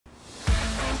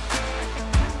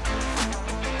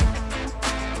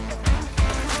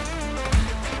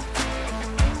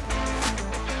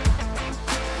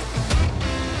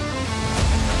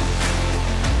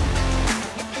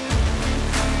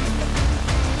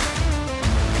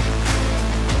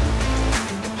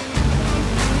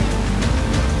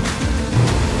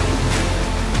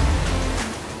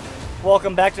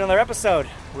welcome back to another episode.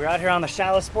 We're out here on the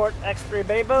Shallow Sport X3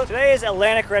 Bayboat. Today is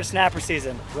Atlantic red snapper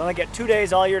season. We only get 2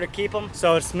 days all year to keep them,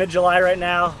 so it's mid-July right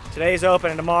now. Today's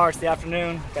open and tomorrow it's the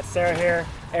afternoon. Got Sarah here,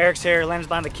 Eric's here, Len's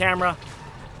behind the camera.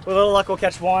 With a little luck we'll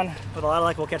catch one, with a lot of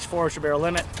luck we'll catch four, which should be our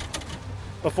limit.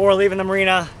 Before leaving the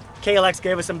marina, KLX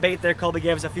gave us some bait there, Colby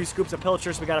gave us a few scoops of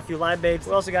pilchers, we got a few live baits.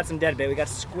 We also got some dead bait. We got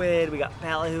squid, we got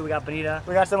ballyhoo, we got bonita.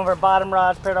 We got some of our bottom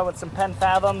rods paired up with some Penn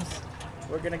Fathoms.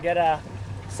 We're gonna get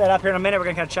set up here in a minute. We're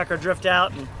gonna kind of check our drift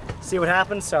out and see what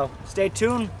happens, so stay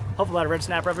tuned. Hopefully we'll have a red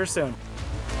snapper up here soon.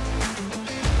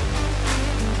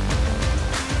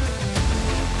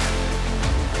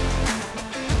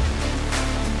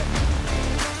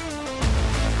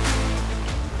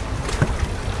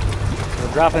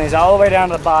 We're dropping these all the way down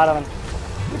to the bottom. And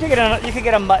you could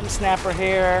get a mutton snapper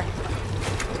here,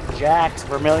 jacks,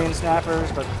 vermillion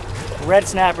snappers, but red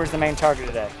snapper is the main target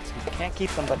today. So you can't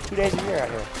keep them but 2 days a year out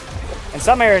here. In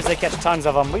some areas they catch tons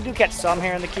of them. We do catch some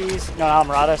here in the Keys, you know,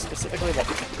 Almirada specifically, but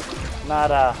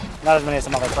not as many as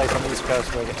some other places on the East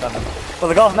Coast where they get tons of them. Well,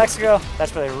 the Gulf of Mexico,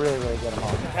 that's where they really get them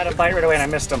all. I had a bite right away and I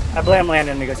missed him. I blame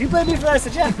Landon and he goes, "You blamed me for that?" I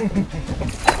said, "Yeah."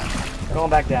 Going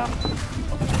back down.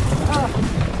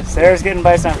 Sarah's getting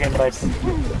bites, I'm getting bites.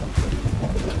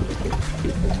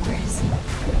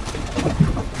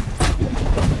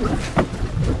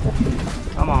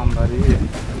 Come on, buddy.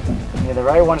 Yeah, the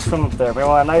right one's from up there. We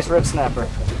want a nice red snapper.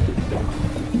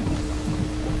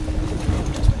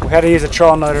 We had to use a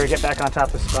trolling motor to get back on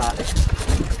top of the spot.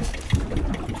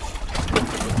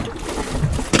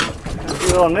 A few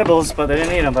little nibbles, but they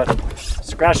didn't eat them, but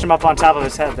scratched him up on top of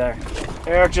his head there.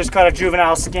 Eric just caught a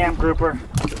juvenile scamp grouper.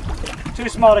 Too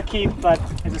small to keep, but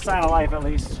it's a sign of life at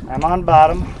least. I'm on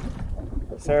bottom.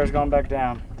 Sarah's going back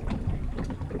down.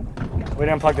 We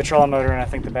didn't plug the trolling motor and I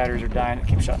think the batteries are dying. It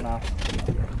keeps shutting off.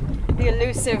 The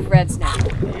elusive red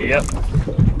snapper. Yep.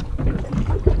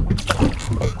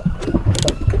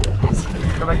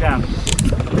 Go back down.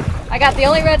 I got the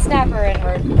only red snapper and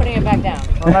we're putting it back down.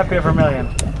 Well, it might be a vermillion.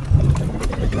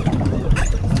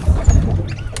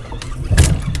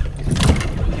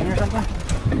 In or something?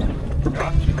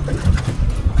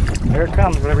 Here it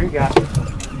comes, whatever you got.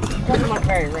 Doesn't look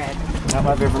very red. That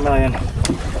might be a vermillion.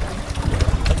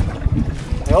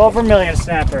 The old vermillion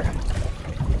snapper.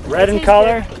 Red in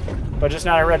color, but just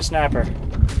not a red snapper.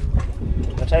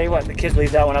 I'll tell you what, the kids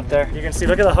leave that one up there. You can see,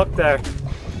 look at the hook there.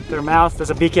 Their mouth,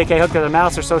 there's a BKK hook there. Their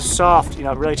mouths are so soft, you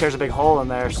know, it really tears a big hole in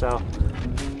there, so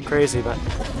crazy, but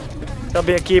they'll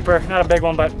be a keeper. Not a big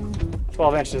one, but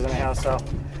 12 inches anyhow, so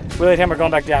we let him, we're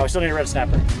going back down. We still need a red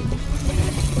snapper.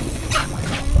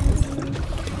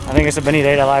 I think it's a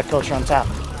bonita, a live pilcher on top.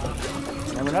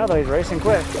 Never know though, he's racing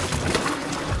quick.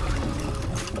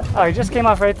 Oh, he just came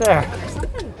off right there.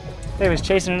 He was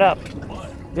chasing it up.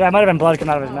 Yeah, it might have been blood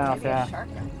coming out of his mouth, yeah.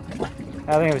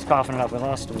 I think he was coughing it up. We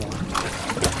lost him there.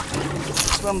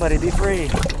 Swim, buddy, be free.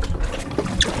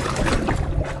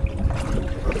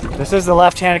 This is the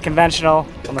left-handed conventional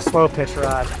on the slow pitch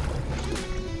rod.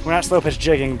 We're not slow pitch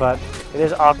jigging, but it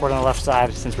is awkward on the left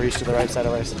side since we're used to the right side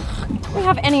always. Do we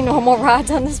have any normal rods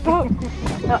on this boat?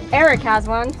 No, Eric has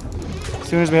one. As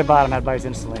soon as we hit bottom, had bites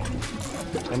instantly.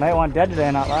 They might want dead today,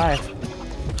 not live.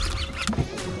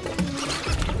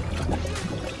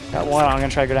 Got one, I'm gonna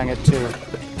try to go down and get two.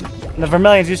 And the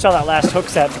vermillions, you saw that last hook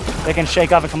set, they can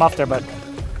shake off and come up there, but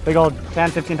big old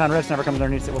 10, 15 pound red snapper comes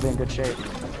underneath it, will be in good shape.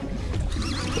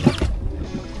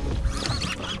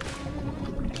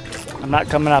 I'm not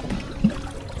coming up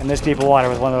in this deep of water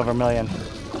with one of the vermillion.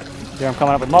 Either I'm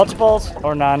coming up with multiples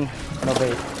or none, no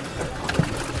bait.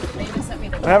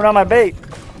 What happened on my bait?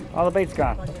 All the bait's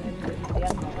gone.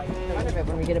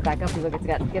 When we get it back up, look,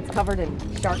 it gets covered in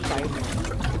shark bite.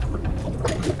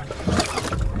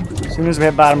 As soon as we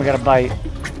hit bottom, we got a bite.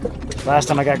 Last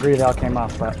time I got greedy, they all came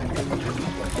off, but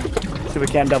see if we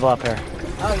can't double up here.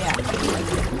 Oh yeah.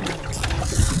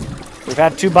 We've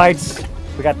had 2 bites.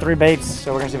 We got 3 baits,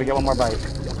 so we're gonna see if we get one more bite.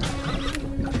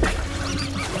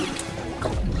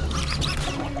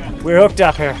 We're hooked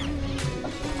up here.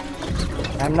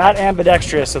 I'm not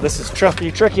ambidextrous, so this is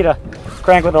tricky to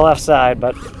crank with the left side,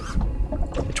 but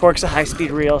it torques a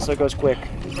high-speed reel, so it goes quick.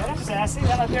 Sassy,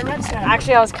 that might be a red snapper.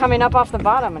 Actually, I was coming up off the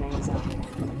bottom and he was out.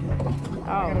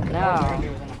 Oh no.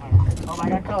 Oh, I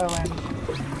got color, Lynn.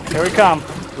 Here we come.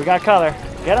 We got color.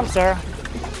 Get him, Sarah.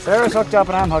 Sarah's hooked up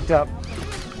and I'm hooked up.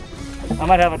 I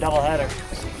might have a double header.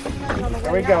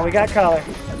 There we go. We got color.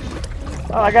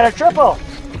 Oh, I got a triple.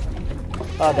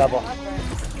 Oh, double.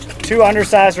 2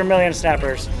 undersized vermillion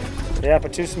snappers. Yeah,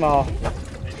 but too small.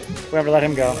 We have to let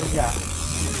him go. Yeah.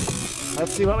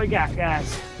 Let's see what we got,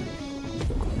 guys.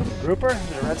 Grouper?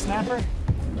 Is it a red snapper?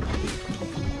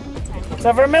 It's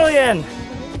a vermillion!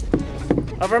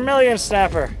 A vermillion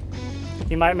snapper.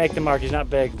 He might make the mark. He's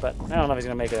not big, but I don't know if he's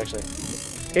gonna make it actually.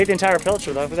 He ate the entire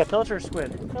pilcher though. Was that pilcher or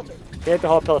squid? Pilcher. He ate the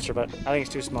whole pilcher, but I think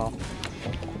it's too small.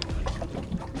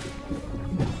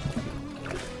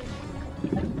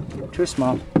 Too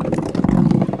small.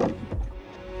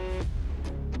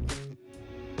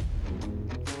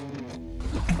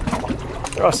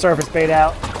 Throw a surface bait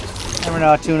out. Never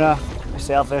know, a tuna, a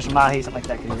sailfish, mahi, something like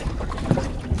that can eat it.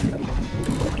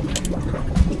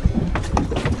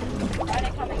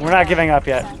 We're not giving up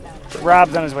yet.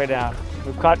 Rob's on his way down.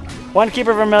 We've caught one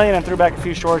keeper vermillion and threw back a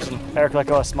few shorts, and Eric let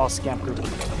go a small scamp group.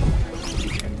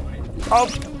 Oh,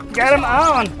 get him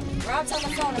on! Rob's on the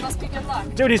phone, it must be good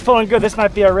luck. Dude, he's pulling good. This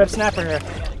might be a rib snapper here.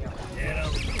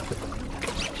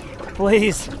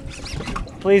 Please.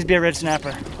 Please be a rib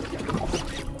snapper.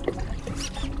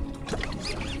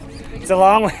 It's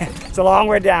a long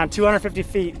way down, 250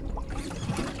 feet.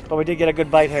 But we did get a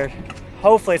good bite here.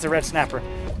 Hopefully it's a red snapper.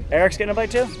 Eric's getting a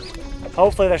bite too?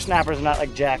 Hopefully they're snappers and not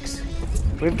like jacks.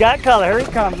 We've got color, here he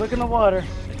comes, look in the water.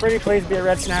 Pretty please be a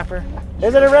red snapper.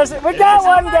 Is it a red snapper? We got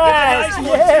one, guys!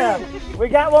 Yeah! We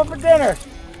got one for dinner.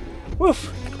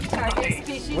 Woof!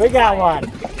 We got one.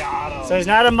 So he's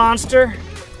not a monster,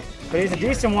 but he's a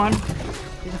decent one.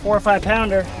 He's a 4 or 5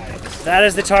 pounder. That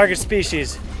is the target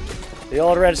species. The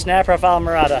old red snapper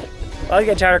Murata. Oh, you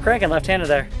get tired of cranking left-handed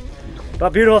there.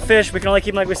 But beautiful fish. We can only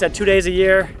keep them, like we said, 2 days a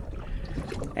year.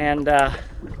 And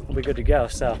we'll be good to go.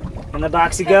 So, in the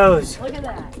box he goes. Look at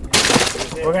that.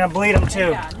 We're gonna bleed him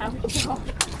too.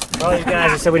 Oh, you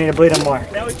guys, I said we need to bleed him more.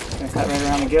 Gonna cut right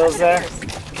around the gills there.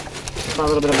 Saw a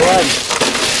little bit of blood.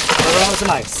 Cover it with some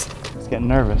ice. He's getting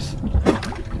nervous.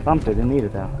 Bumped it, didn't eat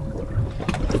it though.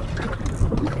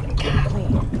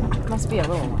 Must be a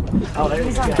little one. Oh, there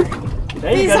you go.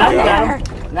 There you go, now you got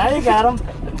him. Now you got him.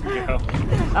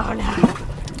 Oh no.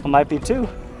 It might be 2.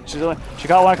 She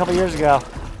caught one a couple years ago.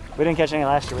 We didn't catch any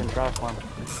last year, we didn't try for him.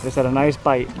 Just had a nice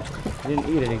bite. He didn't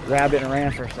eat it, he grabbed it and ran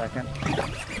for a second.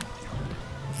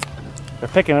 They're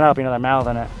picking it up, you know, they're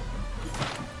mouthing it.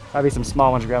 Might be some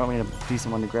small ones to grab it, we need a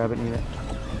decent one to grab it and eat it.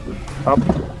 Up.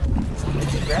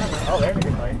 Oh, there's a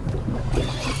good bite.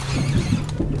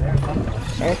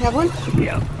 Eric have one?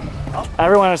 Yeah. Oh.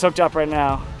 Everyone is hooked up right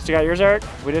now. So you got yours, Eric?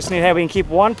 We just need, hey, we can keep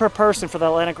 1 per person for the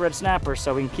Atlantic red snapper,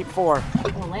 so we can keep 4.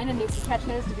 Well, Landon needs to catch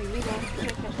his to be legal.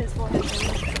 Catch his for him.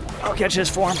 I'll catch his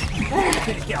for him.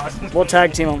 We'll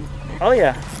tag team him. Oh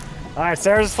yeah. All right,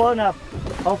 Sarah's floating up.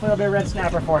 Hopefully it'll be a red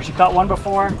snapper for her. She caught one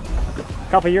before, a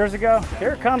couple years ago.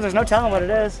 Here it comes, there's no telling what it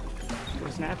is.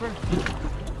 Red snapper.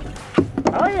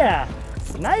 Oh yeah,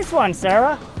 nice one,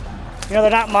 Sarah. You know, they're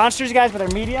not monsters, you guys, but they're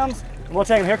mediums. We'll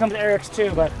take them. Here comes Eric's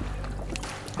too, but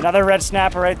another red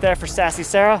snapper right there for Sassy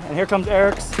Sarah. And here comes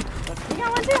Eric's. You got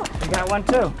one too. You got one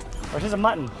too. Or is this a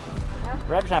mutton? Yeah.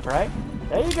 Red snapper, right?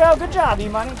 There you go. Good job,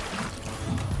 E-Money.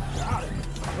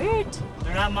 Sweet.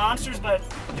 They're not monsters, but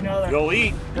you know, You'll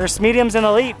eat. There's mediums and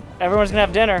elite. Everyone's gonna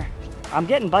have dinner. I'm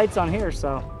getting bites on here,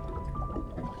 so.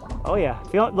 Oh yeah.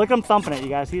 Look at him thumping it, you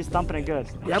guys. He's thumping it good.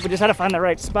 Yep, we just had to find the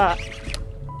right spot.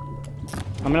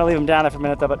 I'm gonna leave him down there for a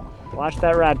minute though, but watch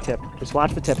that rod tip. Just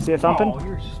watch the tip. See it thumping? Oh,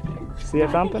 yours is bigger. See it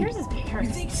thumping? Yours is bigger.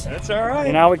 That's all right.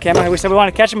 You know, we came out here, we said we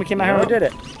wanted to catch him, we came out here and we did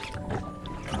it.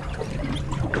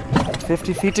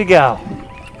 50 feet to go.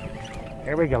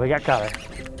 Here we go, we got color.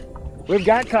 We've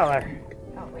got color.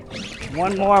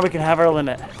 One more, we can have our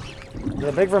limit. Is it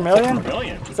a big vermillion?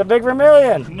 Vermillion. It's a big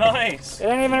vermillion. Nice. It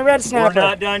ain't even a red snapper. We're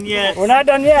not done yet. We're not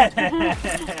done yet.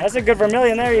 That's a good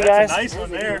vermillion there, you guys. That's a nice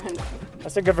one there.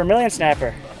 That's a good vermillion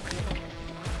snapper.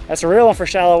 That's a real one for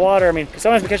shallow water. I mean,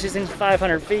 sometimes we catch these things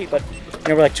 500 feet, but you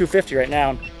know, we're like 250 right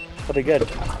now, and it'll be good.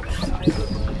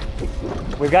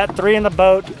 We've got 3 in the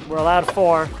boat. We're allowed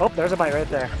 4. Oh, there's a bite right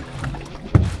there.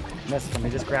 Missed him. He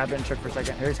just grabbed it and shook for a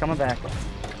second. Here he's coming back.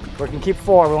 We can keep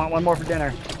 4. We want 1 more for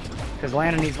dinner, because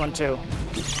Landon needs one too.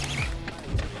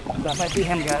 That might be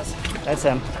him, guys. That's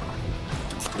him.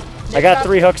 I got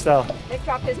 3 hooks though. Nick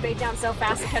dropped his bait down so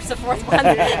fast to catch the 4th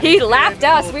one. He laughed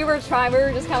us. We were just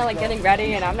kind of like getting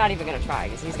ready, and I'm not even gonna try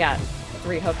because he's got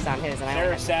 3 hooks on his, and I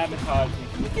don't have. Sabotaged.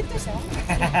 Can you get this out?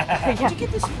 Yeah. Did you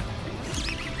get this?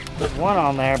 There's 1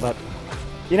 on there, but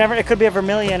you never. It could be a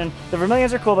vermilion, and the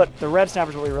vermilions are cool, but the red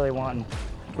snapper's what we really want. And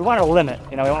we want a limit.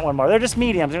 You know, we want 1 more. They're just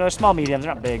mediums. You know, they're small mediums.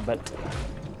 They're not big, but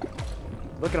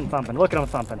look at them thumping. Look at them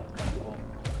thumping.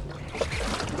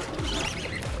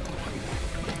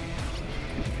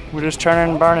 We're just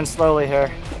turning and burning slowly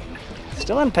here.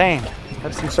 Still in pain.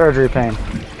 Had some surgery pain.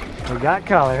 We got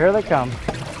color. Here they come.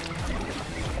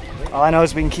 All I know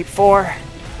is we can keep 4.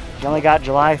 We only got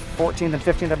July 14th and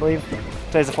 15th, I believe.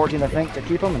 Today's the 14th, I think, to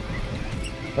keep them.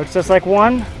 And looks just like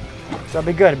 1. So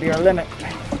that'll be good. It'll be our limit.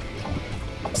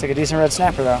 Looks like a decent red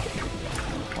snapper though.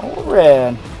 Oh,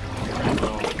 red.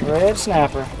 Red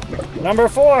snapper. Number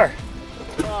 4.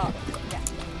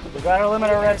 We got our limit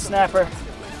of red snapper.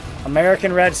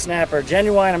 American red snapper.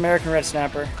 Genuine American red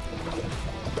snapper.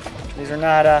 These are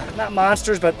not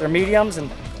monsters, but they're mediums.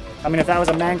 And I mean, if that was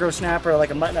a mangrove snapper or like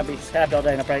a mutton, I'd be stabbed all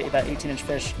day and I'd probably eat about 18-inch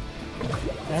fish.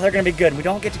 And they're gonna be good. We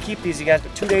don't get to keep these, you guys,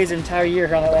 but 2 days the entire year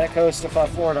here on the Atlantic coast of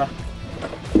Florida.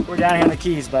 We're down here in the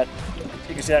Keys, but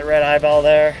you can see that red eyeball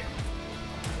there.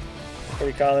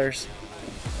 Pretty colors.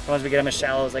 The ones we get them as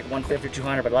shallow is like 150 or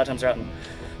 200, but a lot of times they're out in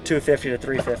 250 to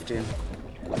 350.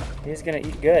 He's gonna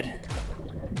eat good.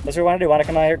 That's what we want to do. Want to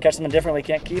come out here, catch something different we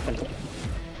can't keep him.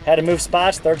 Had to move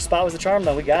spots. 3rd spot was the charm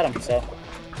though. We got him, so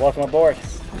welcome aboard.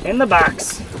 In the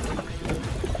box.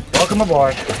 Welcome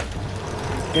aboard.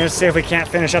 We're gonna see if we can't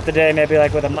finish up the day maybe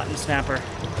like with a mutton snapper,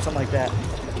 something like that.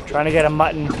 Trying to get a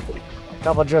mutton. A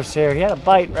couple drifts here. He had a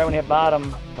bite right when he hit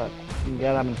bottom, but you can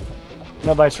get him.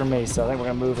 No bites from me, so I think we're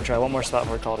gonna move and try one more spot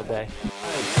before we call it a day.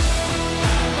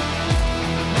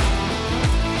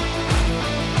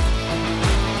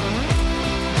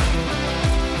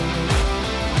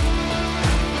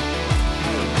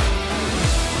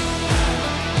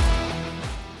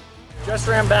 Just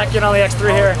ran back in on the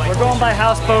X3 here. We're going by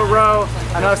Houseboat Row.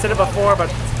 I know I've said it before,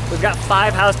 but we've got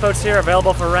 5 houseboats here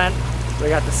available for rent. We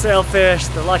got the Sailfish,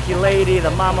 the Lucky Lady, the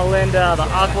Mama Linda, the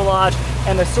Aqua Lodge,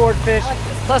 and the Swordfish.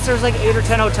 Plus there's like 8 or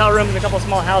 10 hotel rooms and a couple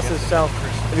small houses. So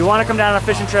if you want to come down on a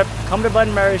fishing trip, come to Bud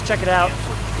and Mary's, check it out.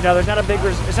 You know, it's not a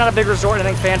big resort,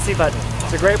 anything fancy, but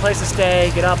it's a great place to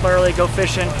stay. Get up early, go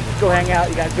fishing, go hang out.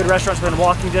 You got good restaurants within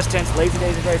walking distance. Lazy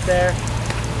Days is right there.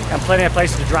 And plenty of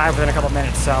places to drive within a couple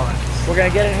minutes. So we're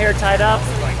gonna get in here tied up,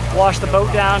 wash the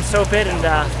boat down, soap it, and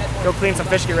go clean some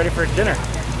fish, get ready for dinner.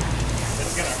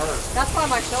 It's gonna hurt. That's why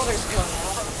my shoulders feel now.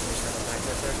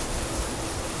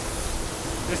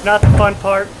 It's not the fun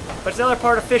part, but it's the other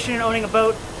part of fishing and owning a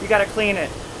boat. You gotta clean it.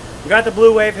 We got the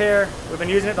Blue Wave here. We've been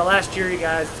using it the last year, you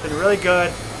guys. It's been really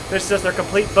good. This is just their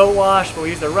complete boat wash, but we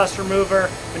use their rust remover.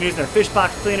 We've been using their fish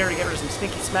box cleaner to get rid of some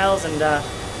stinky smells, and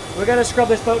we gotta scrub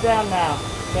this boat down now.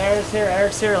 Sarah's here,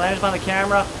 Eric's here, Landon's on the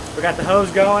camera. We got the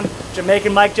hose going.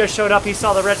 Jamaican Mike just showed up. He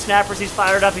saw the red snappers. He's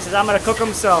fired up. He says, I'm gonna cook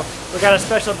them, so we got a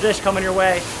special dish coming your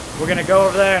way. We're gonna go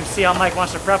over there and see how Mike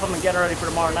wants to prep them and get ready for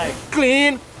tomorrow night.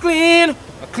 Clean.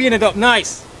 I clean it up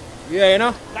nice. Yeah, you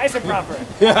know? Nice and proper.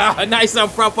 Yeah, nice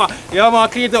and proper. Yeah, man,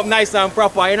 clean it up nice and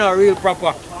proper, you know, real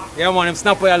proper. Yeah, man, them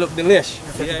snapper look delish.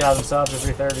 50,000 subs or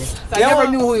 330. I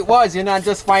never knew who it was, you know, and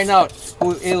just find out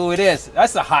who it is.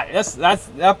 That's a hot,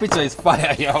 that picture is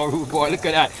fire, yo, rude boy, look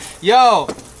at that. Yo,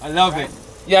 I love it.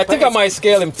 Yeah, I think I might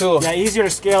scale him too. Yeah, easier to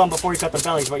scale him before you cut the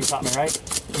belly is what you taught me, right?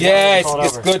 Yeah,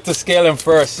 it's good to scale him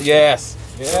first, yes.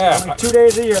 Yeah. Only 2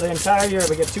 days a year, the entire year,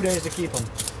 we get 2 days to keep them.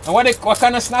 And what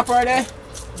kind of snapper are they?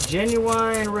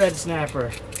 Genuine red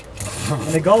snapper.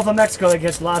 In the Gulf of Mexico, they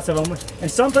get lots of them. And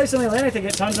some places in the Atlantic, they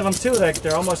get tons of them too. Like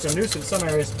they're almost a nuisance in some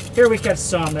areas. Here we catch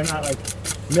some. They're not like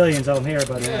millions of them here,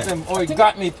 but yeah. Oh, you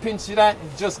got me. Pinch that. You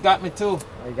just got me too.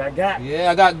 Oh, you got?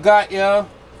 Yeah, I got, yo.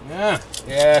 Yeah.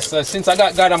 Yeah, so since I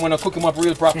got, I'm gonna cook him up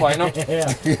real proper, you know? Yeah.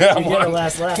 Yeah, you get the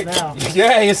last lap now.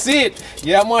 Yeah, you see it.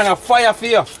 Yeah, man, a fire for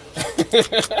you.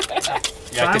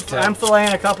 Yeah, I'm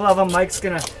filleting a couple of them. Mike's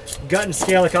gonna gut and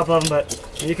scale a couple of them,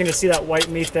 but you can just see that white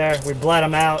meat there. We bled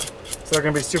them out, so they're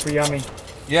gonna be super yummy.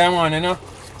 Yeah, man, you know.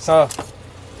 So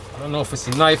I don't know if it's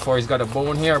a knife or he's got a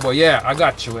bone here, but yeah, I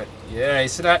got you it. Yeah, you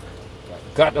see that?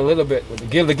 Got a little bit with the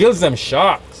gill. The gill's them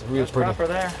sharp. It's real pretty. Proper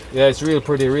there. Yeah, it's real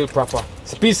pretty, real proper.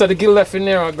 It's a piece of the gill left in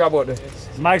there. I'll grab out there.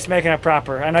 Mike's making it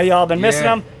proper. I know y'all been missing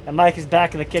him, and Mike is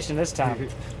back in the kitchen this time.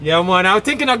 Yeah, man. I was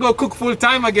thinking I'd go cook full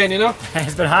time again, you know?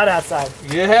 It's been hot outside.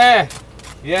 Yeah.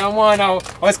 Yeah, man. I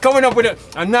was coming up with it.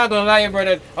 I'm not gonna lie,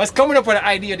 brother. I was coming up with an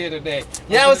idea the other day.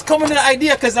 Yeah, I was coming to the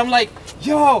idea because I'm like,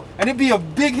 yo, and it'd be a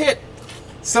big hit.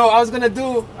 So I was gonna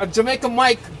do a Jamaican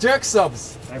Mike jerk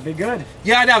subs. That'd be good.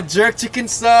 Yeah, I'd have jerk chicken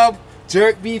sub,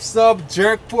 jerk beef sub,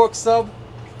 jerk pork sub.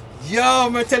 Yo,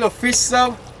 I'm gonna tell a fish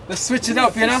sub. Let's switch it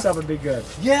up, you know? Fish sub would be good.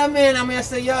 Yeah, man. I mean, I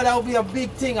say, yo, that would be a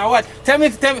big thing. I what? Tell me,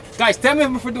 guys, tell me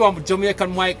if we do a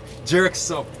Jamaican Mike jerk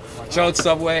sub. Watch out,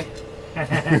 Subway.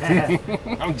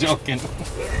 I'm joking.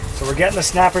 So we're getting the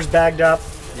snappers bagged up.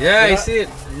 Yeah, you see it.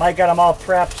 Mike got them all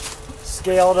prepped,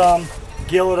 scaled them,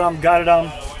 gilled them, gutted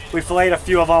them. We filleted a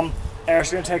few of them.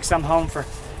 Eric's gonna take some home for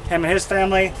him and his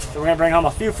family. Then we're gonna bring home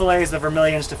a few fillets of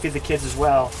vermillions to feed the kids as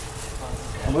well.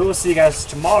 And we will see you guys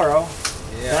tomorrow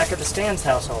back at the Stanz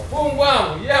household. Boom,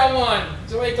 wow. Yeah, man.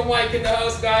 Jamaican Mike in the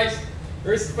house, guys.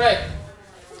 Respect.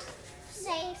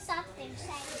 Say something,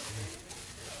 say.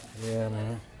 Yeah,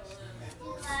 man.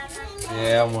 You are my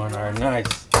Yeah, man, alright,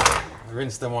 nice.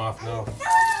 Rinse them off now.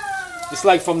 Just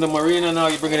like from the marina now,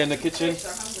 you bring it in the kitchen.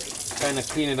 Kind of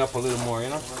clean it up a little more, you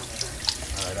know?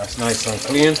 Alright, that's nice and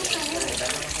clean.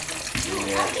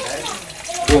 Yeah.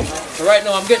 Boom. So right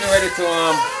now I'm getting ready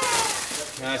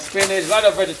to spinach, a lot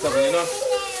of vegetables, you know?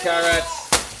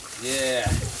 Carrots. Yeah.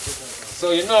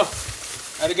 So you know,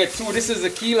 I had to get two. This is a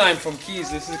key lime from Keys.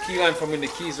 This is a key lime from in the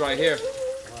Keys right here.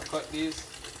 I'll cut these.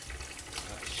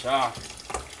 Sharp.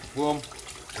 Boom.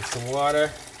 With some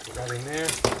water. Put that in there.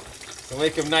 So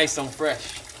make them nice and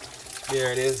fresh.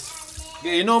 There it is.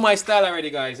 Yeah, you know my style already,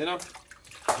 guys, you know?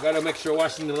 You gotta make sure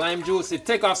washing the lime juice. It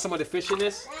take off some of the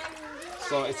fishiness.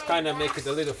 So it's kind of make it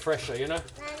a little fresher, you know?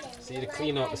 So you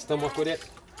clean out the stomach with it.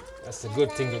 That's a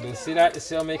good thing to do. See that? You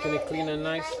see how I'm making it clean and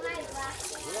nice?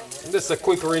 And just a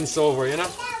quick rinse over, you know?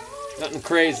 Nothing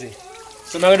crazy.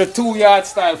 So I'm gonna do 2-yard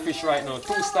style fish right now.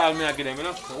 2 style may I get them, you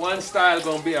know? So one style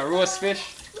gonna be a roast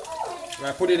fish.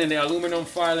 I put it in the aluminum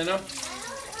foil, you know?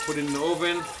 Put it in the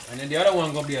oven. And then the other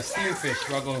one gonna be a steam fish.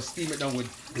 We're gonna steam it down with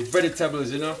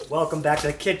vegetables, you know? Welcome back to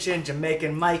the kitchen.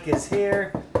 Jamaican Mike is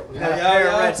here. We got a pair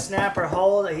of red snapper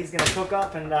whole that he's gonna cook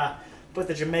up and put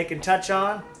the Jamaican touch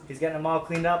on. He's getting them all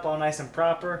cleaned up, all nice and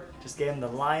proper. Just gave him the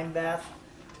lime bath.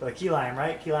 With a key lime,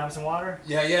 right? Key lime and some water?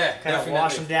 Yeah, yeah. Kind of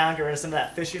wash them down, get rid of some of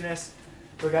that fishiness.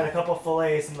 We got a couple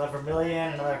fillets, some of the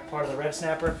vermillion, another part of the red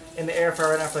snapper in the air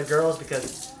fryer right now for the girls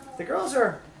because the girls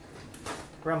are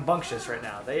rambunctious right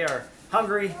now. They are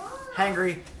hungry,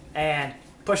 hangry, and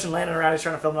pushing Landon around. He's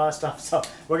trying to film all that stuff. So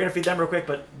we're going to feed them real quick,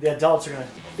 but the adults are going to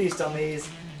feast on these.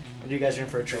 And you guys are in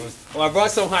for a treat. Well, I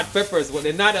brought some hot peppers, but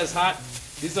they're not as hot.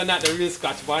 These are not the real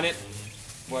Scotch bonnet.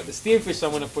 But the steam fish, I'm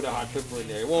going to put a hot pepper in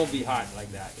there. It won't be hot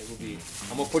like that. It will be.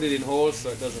 I'm going to put it in holes so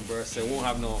it doesn't burst. So it won't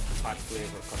have no hot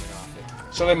flavor coming off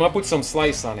it. So I'm going to put some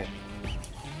slice on it.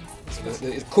 So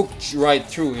it cooked right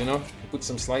through, you know. You put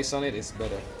some slice on it, it's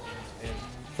better. And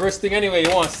first thing anyway,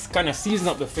 you want to kind of season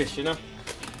up the fish, you know.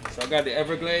 So I got the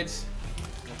Everglades.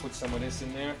 I'll put some of this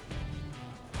in there.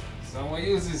 So I'm going to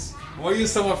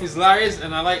use some of his Larry's,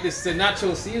 and I like this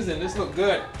natural season. This look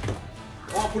good.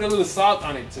 I want to put a little salt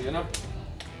on it too, you know.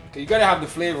 You gotta have the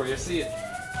flavor, you see it.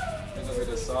 A little bit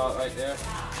of salt right there.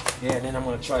 Yeah, and then I'm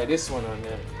gonna try this one on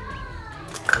there.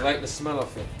 I like the smell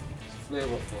of it. It's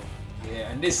flavorful.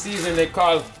 Yeah, and this season they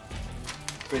call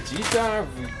Vegeta.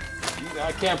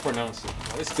 I can't pronounce it.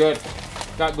 It's good.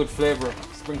 Got good flavor.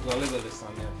 Sprinkle a little of this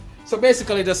on there. So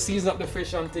basically just season up the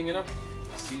fish on thing, you know.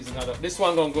 Season that up. This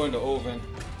one gonna go in the oven.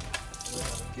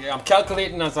 Yeah, I'm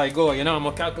calculating as I go, you know. I'm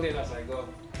gonna calculate as I go.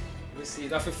 Let me see,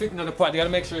 if it fit in the pot, you gotta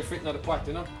make sure it fit in the pot,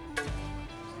 you know?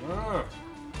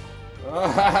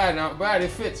 Not bad,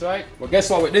 it fits, right? Well, guess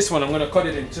what, with this one, I'm gonna cut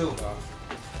it in 2.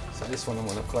 So this one I'm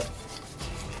gonna cut.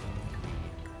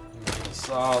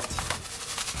 Salt.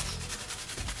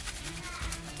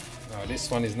 No, this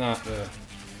one is not,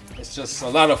 it's just a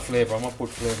lot of flavor. I'm gonna put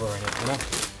flavor in it, you know?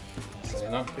 So, you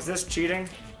know? Is this cheating?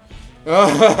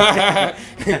 Well,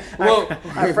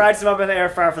 I fried some up in the air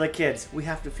fryer for the kids. We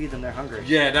have to feed them, they're hungry.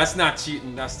 Yeah, that's not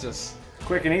cheating, that's just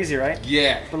quick and easy, right?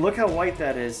 Yeah. But look how white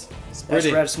that is. It's That's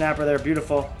pretty. red snapper there,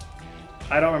 beautiful.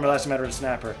 I don't remember last time I had red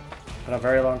snapper. Been a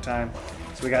very long time.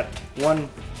 So we got one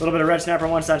little bit of red snapper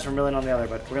on one side, some vermilion on the other,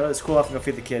 but we're gonna let this cool off and go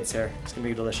feed the kids here. It's gonna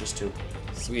be delicious too.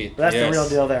 Sweet. But that's the real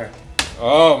deal there.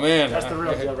 Oh man. That's the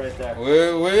real deal right there.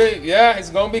 Yeah,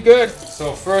 it's gonna be good.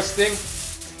 So first thing,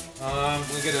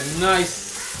 we get a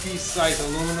nice piece size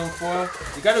aluminum foil.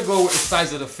 You gotta go with the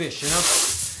size of the fish, you know?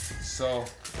 So,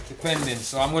 depending.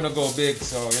 So I'm gonna go big,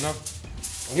 so, you know?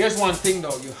 And here's one thing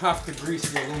though, you have to grease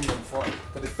the aluminum foil,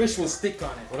 because the fish will stick on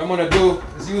it. What I'm gonna do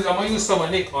is I'm gonna use some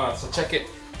Nick oil, so check it.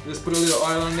 Just put a little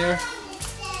oil on there,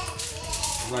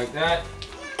 like that.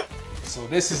 So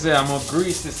this is it, I'm gonna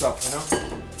grease this up, you know?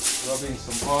 Rubbing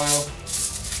some oil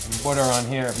and butter on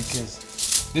here,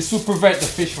 because this will prevent the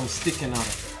fish from sticking on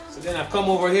it. So then I come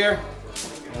over here,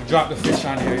 and drop the fish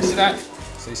on here, you see that?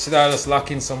 So you see that, I just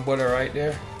lock in some butter right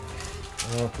there.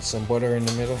 I'll put some butter in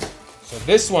the middle. So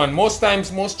this one, most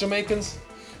times, most Jamaicans,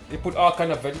 they put all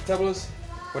kind of vegetables.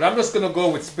 But I'm just gonna go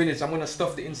with spinach. I'm gonna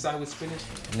stuff the inside with spinach.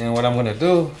 And then what I'm gonna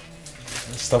do,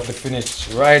 stuff the spinach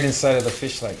right inside of the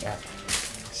fish like that.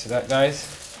 See that, guys?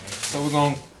 So we're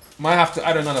gonna, might have to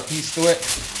add another piece to it.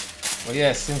 But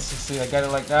yeah, since you see I got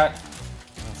it like that,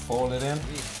 I'll fold it in. And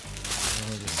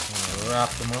we just gonna wrap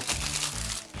them up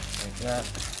like that.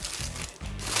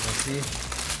 You see?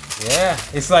 Yeah,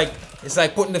 it's like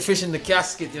putting the fish in the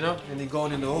casket, you know, and then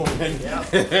going in the oven. Yeah.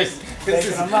 This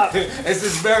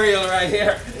is burial right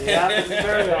here. Yeah, this is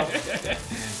burial.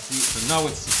 See, so now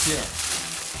it's secure.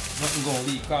 Nothing gonna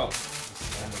leak out.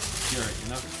 Just kind of secure it, you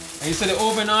know. And you said the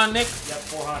oven on, Nick? Yep,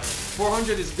 400.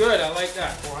 400 is good. I like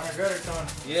that. 400 good or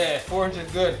something? Yeah,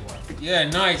 400 good. Yeah,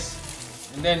 nice.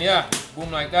 And then yeah,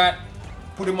 boom like that.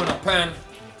 Put them on a pan,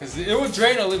 cause it will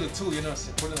drain a little too, you know.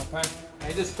 So put it in a pan.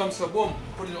 And it just comes so boom.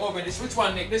 Put it in the oven. This which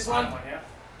one, Nick? This one? Yeah.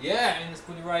 Yeah, and just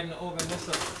put it right in the oven. This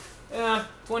yeah,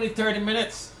 20-30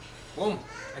 minutes. Boom.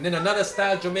 And then another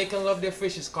style Jamaican love their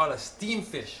fish is called a steam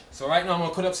fish. So right now I'm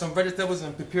gonna cut up some vegetables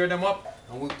and prepare them up,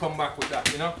 and we'll come back with that,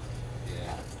 you know.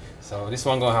 Yeah. So this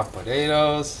one gonna have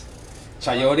potatoes,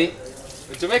 chayote.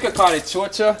 In Jamaica call it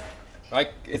chocha.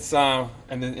 Like it's and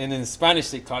in Spanish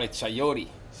they call it chayote.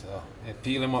 So they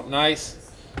peel them up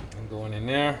nice and going in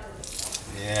there.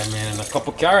 Yeah, man, and a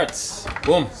couple carrots.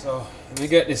 Boom. So let me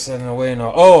get this in the way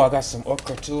now. Oh, I got some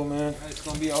okra too, man. It's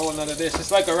gonna be a whole nother dish.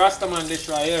 It's like a Rastaman dish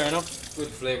right here, you know. Good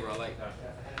flavor, I like that.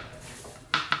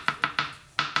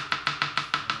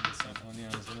 Some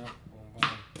onions, you know. Boom, boom.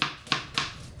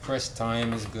 Fresh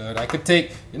thyme is good. I could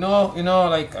take, you know,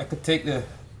 like I could take the.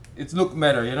 It look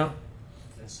better, you know.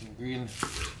 Some green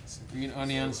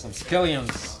onions, some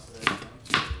scallions.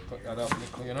 Cut that up,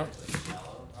 you know.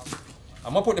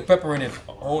 I'm gonna put the pepper in it,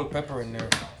 a whole pepper in there.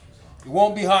 It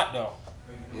won't be hot though.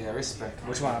 Yeah, respect.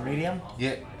 Which one, a medium?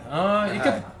 Yeah.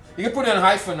 You can put it on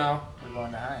high for now. We're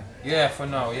going to high. Yeah, for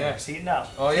now, yeah. It's heating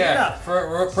up. Oh yeah,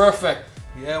 perfect.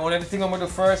 Yeah, one of the thing I'm gonna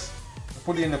do first,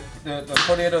 put in the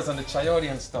potatoes and the chayote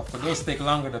and stuff, but those take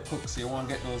longer to cook, so you want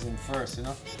to get those in first, you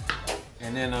know.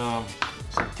 And then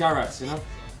some carrots, you know.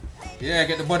 Yeah,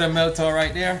 get the butter melt all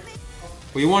right there.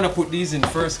 But you want to put these in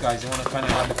first, guys. You want to kind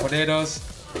of have the potatoes.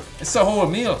 It's a whole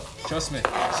meal, trust me.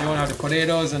 So you want to have the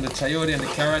potatoes and the chayote and the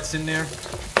carrots in there.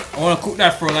 I want to cook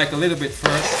that for like a little bit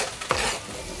first.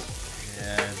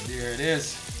 Yeah, there it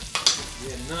is.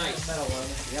 Yeah, nice. Metal one.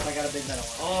 Yep, I got a big metal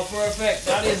one. Oh, perfect.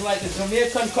 That is like the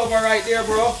Jamaican cover right there,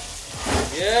 bro.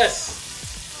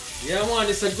 Yes. Yeah, man,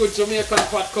 this is a good Jamaican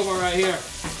pot cover right here.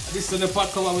 This is the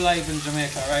pot cover we like in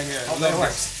Jamaica right here. Hope it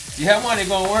works. Yeah, man, it's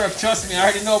gonna work. Trust me, I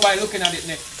already know by looking at it,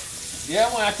 Nick. Yeah,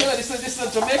 man, I tell you, this is a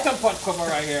Jamaican pot cover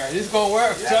right here. This is gonna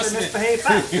work. Trust me. Misbehave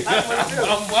back.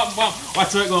 Bam, bam, bam.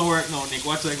 Watch how it's gonna work now, Nick.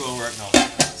 Watch how it's gonna work now.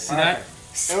 See that?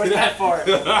 It was that for it.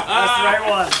 That's the right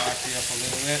one. Back here for a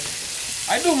little bit.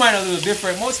 I do mine a little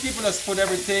different. Most people just put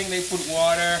everything. They put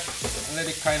water and let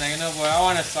it kind of, you know. But I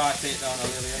want to saute it down a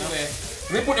little, you know. Anyway,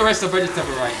 let me put the rest of the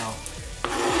vegetable right now.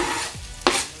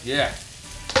 Yeah.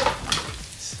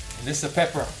 And this is the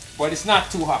pepper, but it's not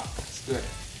too hot. It's good.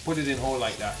 Put it in whole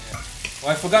like that. Yeah.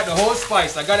 Well, I forgot the whole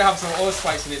spice. I gotta have some whole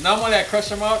spice in it. Normally I crush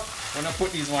them out when I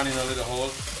put these one in a little hole.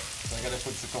 So I gotta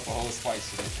put a couple whole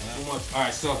spice in it. You know?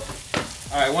 Alright, so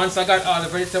once I got all the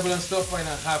vegetable and stuff, I'm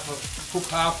gonna cook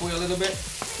halfway a little bit.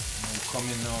 And come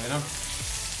in now, you know.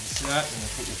 You see that? And I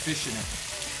put the fish in it.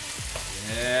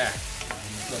 Yeah.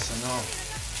 And because now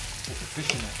put the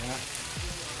fish in it, you know.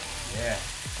 Yeah.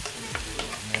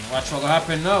 And then watch what'll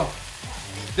happen now.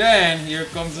 And then here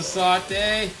comes the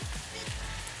saute.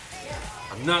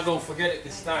 I'm not gonna forget it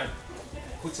this time.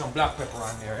 Put some black pepper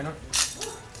on there, you know.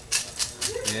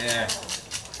 Yeah.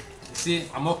 You see,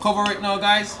 I'm gonna cover it now,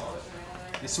 guys.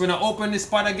 This when I open this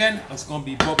pot again, it's gonna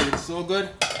be bubbling so good.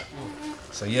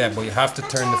 So yeah, but you have to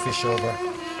turn the fish over.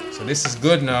 So this is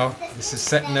good now. This is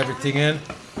setting everything in.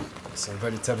 Some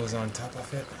vegetables on top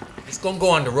of it. It's gonna go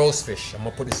on the roast fish. I'm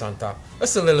gonna put this on top.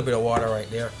 That's a little bit of water right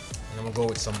there. And I'm gonna go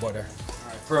with some butter.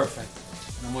 Alright, perfect.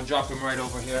 And I'm gonna drop him right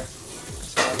over here.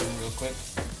 Start him real quick.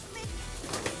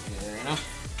 Yeah, you know.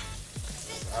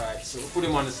 Alright, so we'll put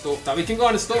him on the stove top. We can go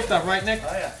on the stove top, right, Nick?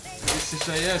 Oh yeah. This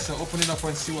is yeah, so open it up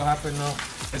and see what happens now.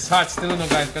 It's hot still, you know,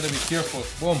 guys. Gotta be careful.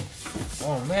 Boom.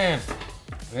 Oh man.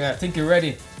 Yeah, I think you're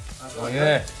ready. Oh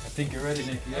yeah. I think you're ready,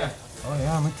 Nick. Yeah. Oh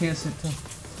yeah, I'm gonna taste it too.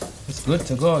 It's good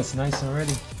to go. It's nice and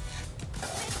ready.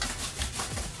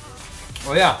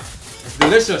 Oh yeah, it's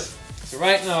delicious. So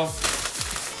right now,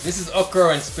 this is okra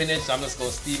and spinach. I'm just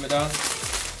gonna steam it down,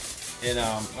 and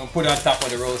I'll put it on top of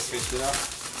the roast fish, you know.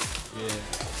 Yeah.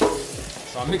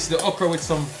 So I mix the okra with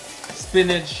some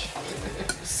spinach.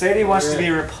 Sadie wants to be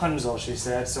Rapunzel, she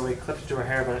said, so we clipped it to her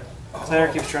hair, but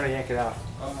Claire keeps trying to yank it out.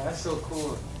 Oh, that's so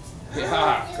cool.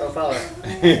 Yeah. Go fella.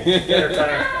 Get her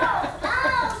tired.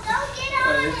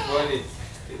 That's funny.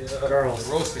 Girls.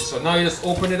 Roast fish. So now you just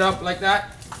open it up like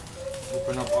that.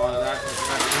 Open up all of that.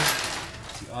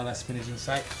 See all that spinach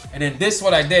inside. And then this,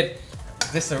 what I did,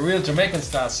 this is a real Jamaican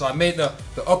style. So I made the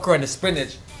okra and the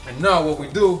spinach. And now what we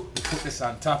do, we put this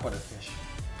on top of the fish.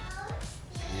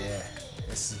 Yeah.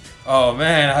 Oh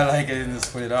man, I like it. And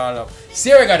just put it all up.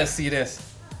 Sarah got to see this.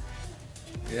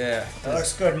 Yeah. That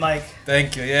looks good, Mike.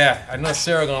 Thank you. Yeah. I know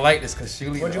Sarah gonna like this because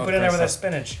she'll eat. What'd you put in there with the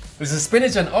spinach? There's the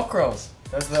spinach and okras.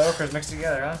 Those are the okras mixed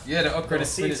together, huh? Yeah, the okra and the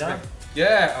spinach. Seeds, huh?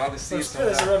 Yeah, all the So it's seafood.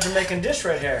 good. This is a real Jamaican dish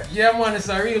right here. Yeah, man, it's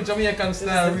a real Jamaican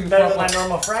style. This is Real better than proper. my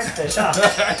normal fried fish, huh?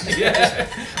 Yeah.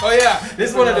 Oh yeah,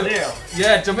 this is one of the real deal.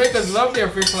 Yeah, Jamaicans love their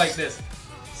fish like this.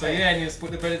 So yeah, and you just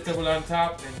put the vegetable on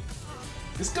top. And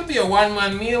this could be a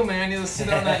one-man meal, man. You just sit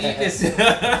down and eat this. You're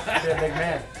a big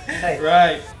man. Hey,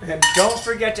 Right. and don't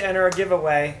forget to enter our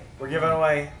giveaway. We're giving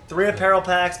away 3 apparel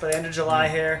packs by the end of July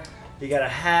here. You got a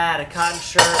hat, a cotton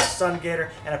shirt, a sun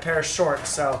gator, and a pair of shorts.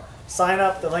 So sign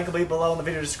up. The link will be below in the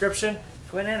video description.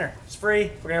 Go ahead and enter. It's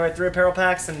free. We're gonna give away 3 apparel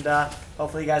packs, and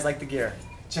hopefully you guys like the gear.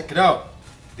 Check it out.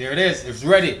 There it is. It's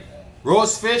ready.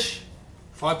 Roast fish,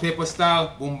 foil paper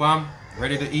style, boom bam,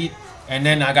 ready to eat. And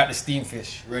then I got the steam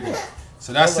fish ready.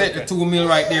 So that's it, the 2 meal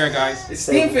right there, guys. It's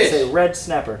steam fish. Say red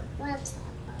snapper.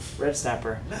 Red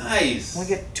snapper. Nice. We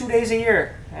get 2 days a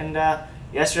year, and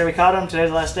yesterday we caught them. Today's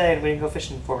the last day, and we didn't go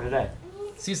fishing for them today.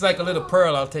 See, it's like a little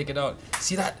pearl. I'll take it out.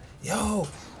 See that? Yo.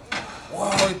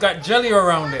 Whoa, it got jelly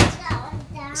around it.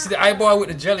 See the eyeball with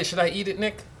the jelly. Should I eat it,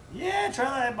 Nick? Yeah, try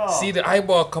the eyeball. See the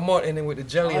eyeball come out and then with the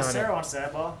jelly on Sarah it. wants the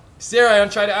eyeball. Sarah, you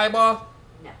want to try the eyeball?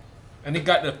 No. And it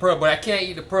got the pearl, but I can't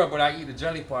eat the pearl, but I eat the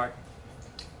jelly part.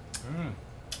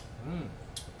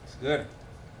 It's good.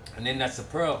 And then that's the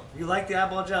pearl. You like the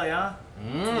eyeball jelly, huh?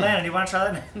 Landon, you want to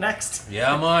try that next?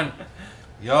 Yeah, man.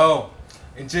 Yo.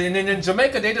 And then in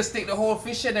Jamaica, they just take the whole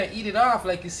fish head and eat it off.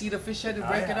 Like you see the fish head, they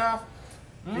break it off.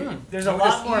 There's a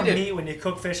lot more meat when you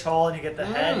cook fish whole, and you get the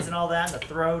heads and all that, and the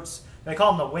throats. They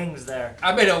call them the wings there.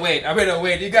 I better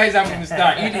wait. You guys haven't even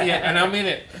started eating yet, and I'm in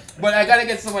it. But I gotta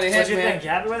get some of the heads, What do you man. think? You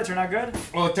happy with it? Turn out good?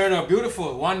 Oh, it turned out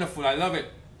beautiful, wonderful. I love it.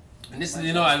 And this is,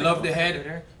 you know, I love the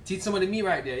head. Teach some of the meat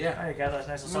right there, yeah. There you go. That's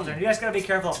nice and salty. You guys gotta be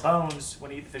careful of bones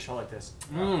when you eat the fish whole like this.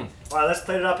 Mm. All right, let's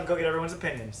plate it up and go get everyone's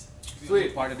opinions.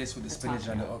 Sweet. Part of this with the spinach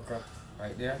and the okra,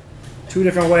 right there. 2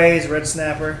 different ways, red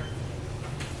snapper.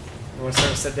 I'm gonna start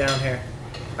to sit down here.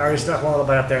 I already stuck one little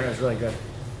bite up there, and it was really good.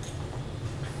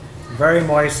 Very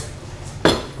moist,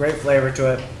 great flavor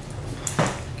to it.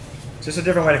 Just a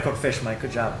different way to cook fish, Mike.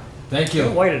 Good job. Thank you.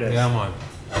 Look how white it is. Yeah, man.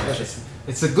 Delicious.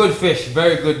 It's a good fish,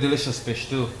 very good, delicious fish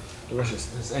too.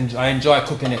 Delicious. I enjoy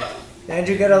cooking it. And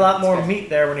you get a lot more meat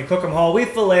there when you cook them whole. We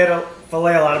fillet a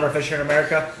lot of our fish here in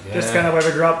America. Just kind of where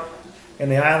we grew up in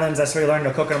the islands. That's where you learn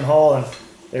to cook them whole, and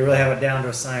they really have it down to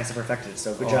a science and perfected.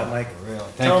 So good job, Mike. For real.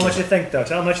 Tell them what you think, though.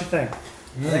 Tell them what you think.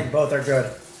 I think both are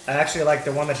good. I actually like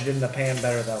the one that you did in the pan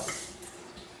better, though.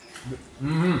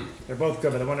 They're both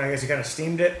good, but the one I guess you kind of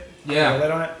steamed it. Yeah.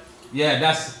 Lid on it. Yeah,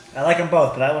 that's. I like them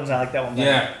both, but I like that one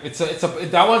better. Yeah,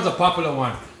 that one's a popular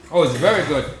one. Oh, it's very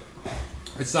good.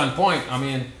 It's on point. I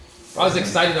mean, I was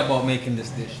excited about making this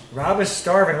dish. Rob is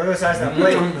starving. Look at the size of that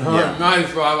plate. Yeah.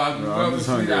 Nice, Rob. I'm Rob is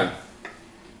hungry.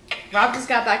 Rob just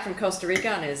got back from Costa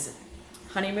Rica on his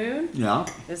honeymoon. Yeah.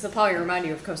 This will probably remind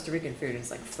you of Costa Rican food.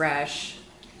 It's like fresh,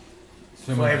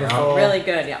 Flavorful. really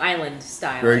good, yeah, island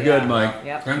style. Very good, yeah. Mike.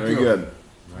 Yep. Thank Very you. good.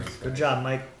 Good job,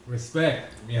 Mike.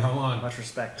 Respect. Yeah, come on. Much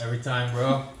respect. Every time,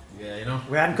 bro. Yeah, you know.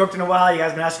 We hadn't cooked in a while. You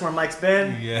guys been asking where Mike's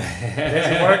been. Yeah.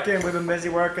 Busy working. We've been busy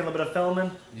working. A little bit of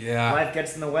filming. Yeah. Life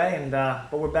gets in the way, and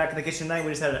but we're back in the kitchen tonight.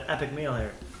 We just had an epic meal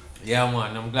here. Yeah,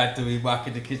 man. I'm glad to be back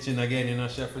in the kitchen again, you know,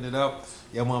 chefing it up.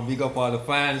 Yeah, man. Big up all the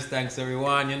fans. Thanks,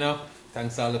 everyone, you know.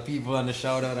 Thanks all the people and the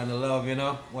shout out and the love, you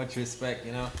know. Much respect,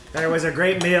 you know. That was a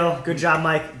great meal. Good job,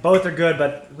 Mike. Both are good,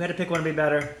 but we had to pick one to be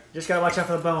better. Just gotta watch out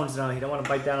for the bones, though. You don't want to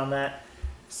bite down on that.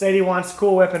 Sadie wants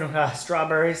Cool Whip and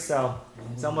strawberries, so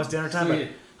it's almost dinner time. But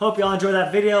hope y'all enjoyed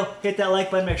that video. Hit that like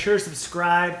button. Make sure to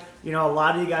subscribe. You know, a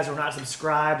lot of you guys are not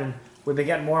subscribed, and we've been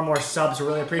getting more and more subs. We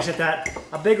really appreciate that.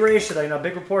 A big ratio, though. You know, a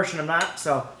big proportion of not.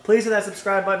 So please hit that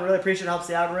subscribe button. Really appreciate it. Helps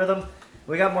the algorithm.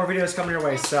 We got more videos coming your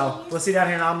way. So we'll see you down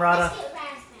here in Amarada.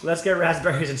 Let's get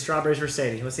raspberries and strawberries for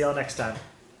Sadie. We'll see y'all next time.